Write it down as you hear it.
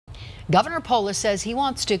Governor Polis says he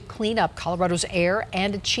wants to clean up Colorado's air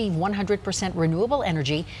and achieve 100% renewable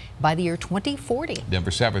energy by the year 2040.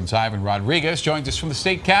 Denver 7's Ivan Rodriguez joins us from the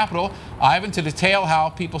state capitol. Ivan, to detail how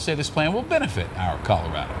people say this plan will benefit our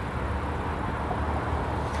Colorado.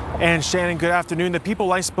 And Shannon, good afternoon. The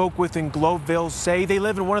people I spoke with in Gloveville say they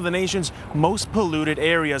live in one of the nation's most polluted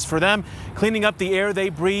areas. For them, cleaning up the air they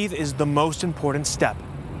breathe is the most important step.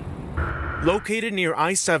 Located near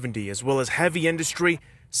I-70 as well as heavy industry,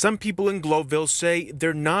 some people in Gloveville say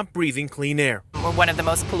they're not breathing clean air. We're one of the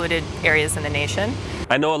most polluted areas in the nation.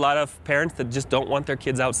 I know a lot of parents that just don't want their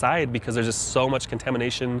kids outside because there's just so much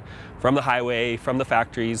contamination from the highway, from the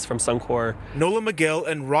factories, from Suncor. Nola Miguel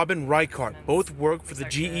and Robin Reichart both work for the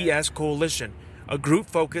GES Coalition, a group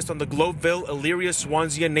focused on the Gloveville, Elyria,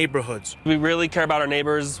 Swansea neighborhoods. We really care about our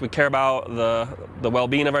neighbors. We care about the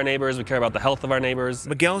well-being of our neighbors. We care about the health of our neighbors.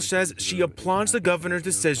 Miguel says she applauds the governor's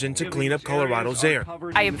decision to clean up Colorado's air.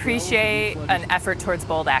 I appreciate an effort towards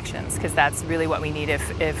bold actions because that's really what we need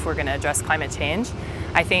if we're going to address climate change.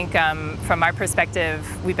 I think from our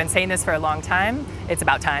perspective, we've been saying this for a long time. It's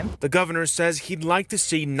about time. The governor says he'd like to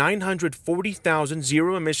see 940,000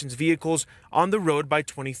 zero-emissions vehicles on the road by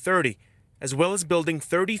 2030. As well as building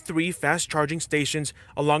 33 fast-charging stations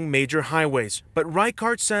along major highways. But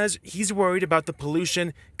Reichart says he's worried about the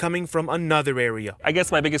pollution coming from another area. I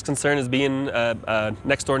guess my biggest concern is being a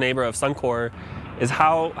next-door neighbor of Suncor is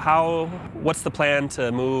what's the plan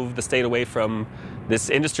to move the state away from this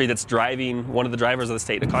industry that's driving one of the drivers of the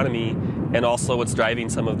state economy and also what's driving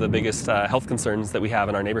some of the biggest health concerns that we have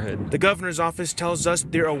in our neighborhood. The governor's office tells us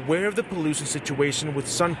they're aware of the pollution situation with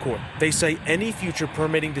Suncor. They say any future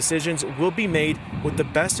permitting decisions will be made with the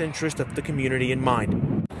best interest of the community in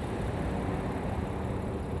mind.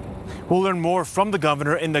 We'll learn more from the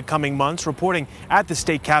governor in the coming months. Reporting at the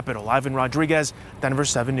state capitol, Ivan Rodriguez, Denver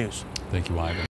 7 News. Thank you, Ivan.